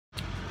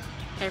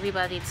Hey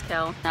everybody, it's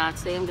Kel.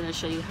 Today I'm going to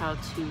show you how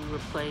to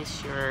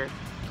replace your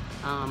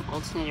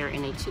alternator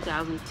in a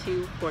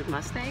 2002 Ford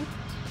Mustang.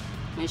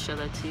 Let me show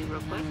that to you real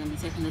quick. I'm going to be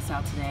taking this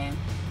out today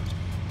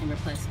and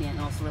replacing it,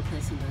 and also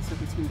replacing the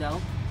serpentine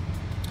belt.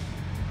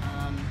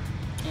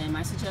 And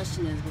my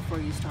suggestion is, before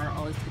you start,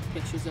 always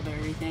take pictures of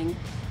everything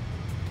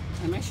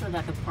and make sure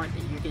that the part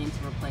that you're getting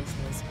to replace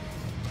this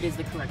is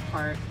the correct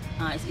part.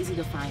 It's easy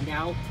to find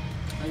out.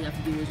 All you have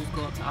to do is just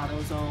go up to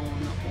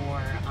AutoZone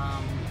or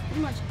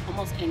pretty much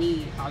almost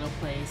any auto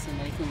place, and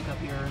then you can look up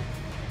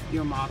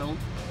your model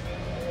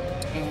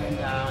and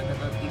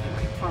they'll give you the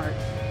right part.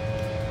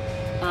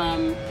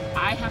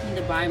 I happen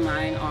to buy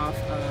mine off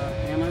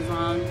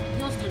Amazon. You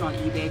can also do it on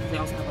eBay, because they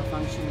also have a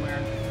function where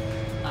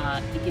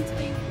it can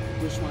tell you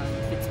which one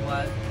fits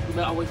what.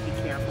 But always be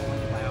careful when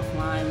you buy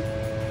offline.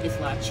 It's a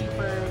lot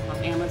cheaper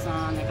off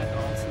Amazon. I got the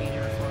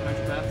alternator for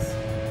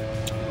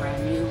 $100,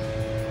 brand new.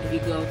 If you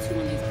go to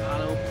one of these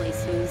auto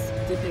places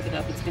to pick it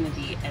up, it's going to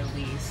be at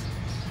least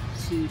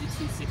 $200 to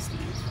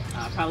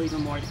 $260, probably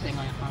even more depending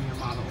on your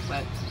model.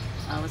 But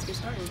let's get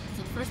started.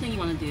 So the first thing you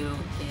want to do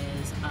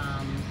is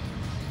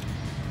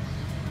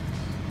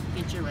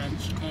get your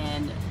wrench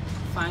and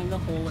find the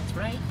hole that's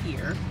right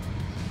here.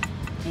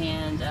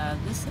 And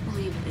this, I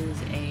believe,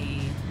 is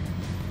a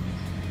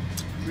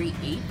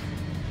 3/8,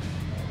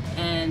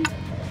 and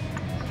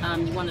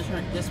you want to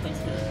turn it this way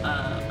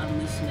to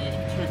unloosen it.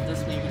 If you turn it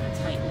this way, you're going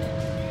to tighten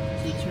it.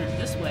 So you turn it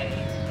this way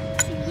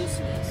to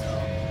loosen it. So,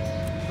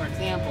 for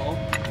example,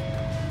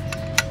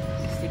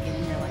 you stick it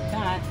in here like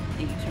that,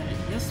 and you turn it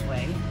this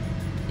way,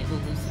 it will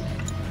loosen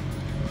it.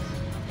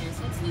 Okay,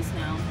 so it's loose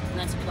now.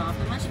 And I took it off.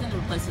 I'm actually going to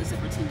replace the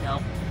serpentine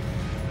belt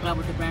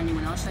with a brand new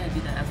one. I'll show you how to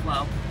do that as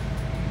well.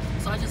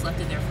 So I just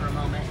left it there for a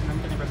moment, and I'm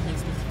going to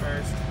replace this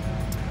first.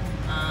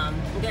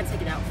 We're going to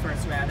take it out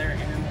first, rather, and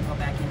then we'll go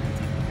back in and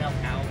take the belt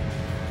out.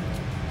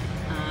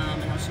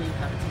 And I'll show you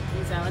how to take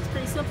these out. It's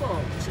pretty simple.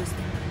 It's just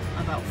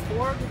about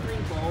 4 to 3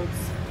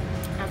 bolts.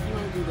 After you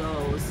want to do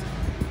those,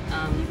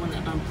 you want to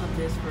unplug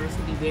this first.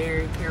 So be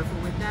very careful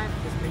with that.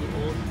 It's pretty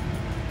old.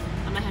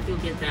 I might have to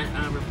get that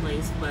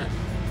replaced, but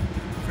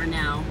for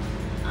now,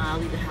 I'll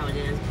leave it how it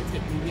is. But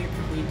take me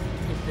carefully,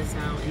 take this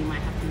out, and you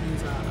might have to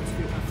use a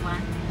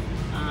flat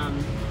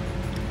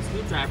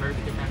screwdriver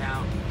to get that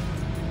out.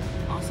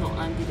 Also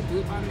undo the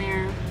boot on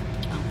there,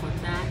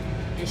 unplug that.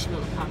 It should be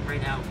able to pop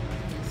right out.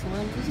 So what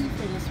I'm using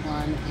for this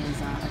one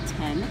is a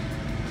 10. You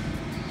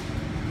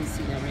can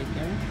see that right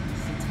there.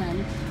 It's a 10.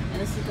 And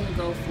this is going to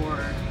go for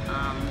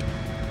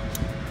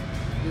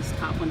this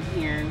top one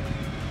here.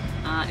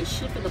 It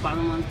should for the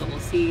bottom ones, but we'll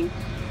see.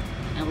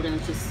 And we're going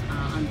to just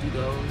undo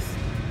those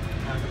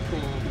to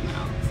pull them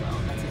out. So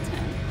that's a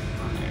 10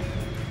 on there.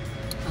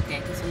 Okay,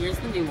 so here's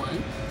the new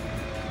one.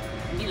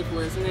 Beautiful,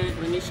 isn't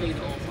it? Let me show you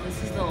the old one.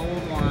 This is the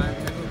old one.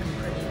 It's looking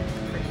pretty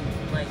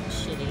like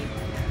shitty.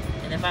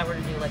 And if I were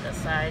to do like a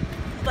side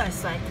by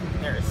side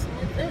comparison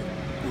with it,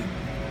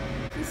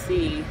 you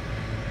see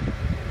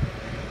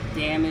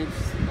damaged,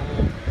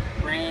 old,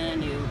 brand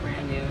new.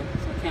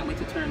 So I can't wait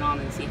to turn it on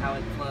and see how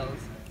it flows.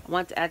 I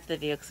want to add to the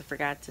video because I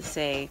forgot to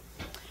say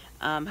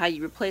how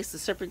you replace the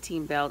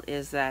serpentine belt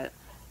is that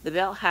the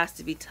belt has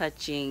to be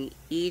touching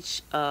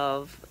each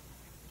of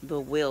the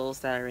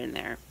wheels that are in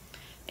there.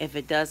 If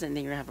it doesn't,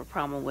 then you're gonna have a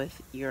problem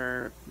with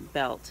your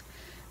belt.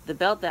 The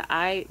belt that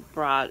I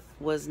brought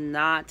was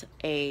not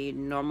a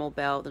normal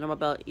belt. The normal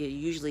belt you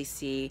usually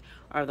see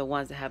are the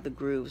ones that have the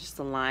grooves, just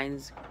the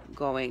lines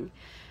going,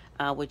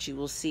 which you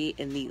will see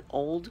in the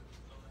old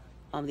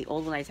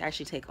one I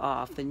actually take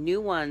off. The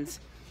new ones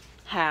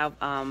have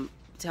to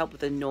help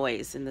with the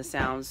noise and the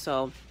sound,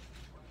 so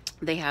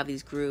they have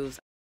these grooves.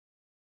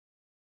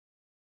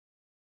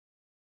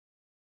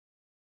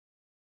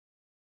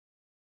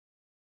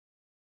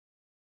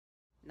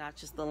 Not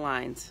just the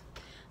lines.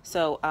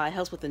 So it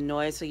helps with the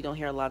noise, so you don't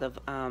hear a lot of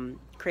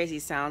crazy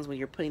sounds when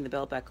you're putting the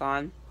belt back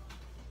on.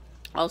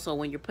 Also,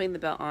 when you're putting the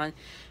belt on,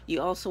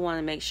 you also want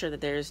to make sure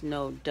that there's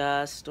no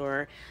dust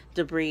or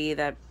debris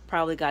that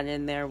probably got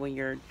in there when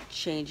you're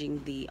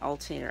changing the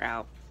alternator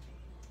out.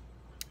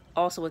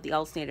 Also, with the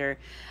alternator,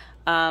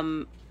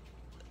 I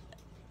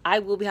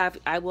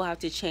will have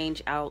to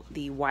change out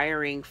the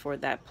wiring for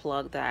that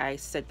plug that I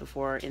said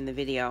before in the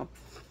video.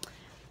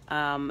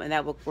 And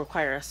that will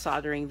require a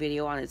soldering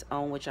video on its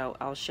own, which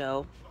I'll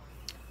show.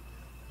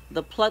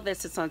 The plug that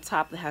sits on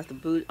top that has the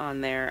boot on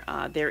there,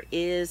 there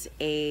is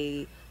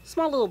a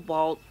small little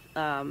bolt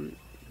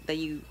that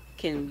you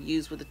can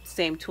use with the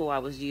same tool I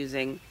was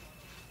using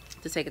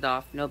to take it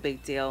off. No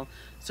big deal.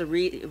 So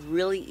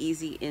really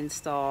easy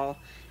install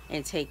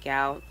and take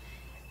out.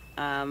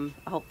 I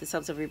hope this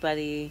helps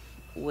everybody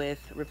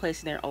with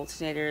replacing their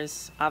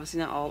alternators.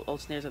 Obviously not all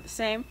alternators are the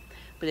same,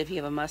 but if you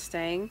have a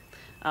Mustang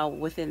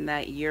within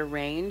that year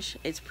range,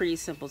 it's pretty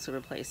simple to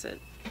replace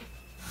it.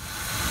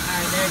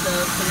 Alright, there it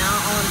goes. So now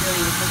all I'm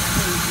doing is just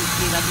putting some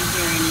speed up in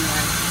here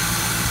anyway.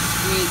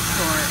 Make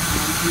sure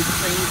you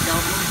play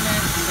belt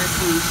movement,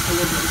 especially when you a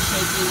little bit of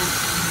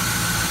shaking.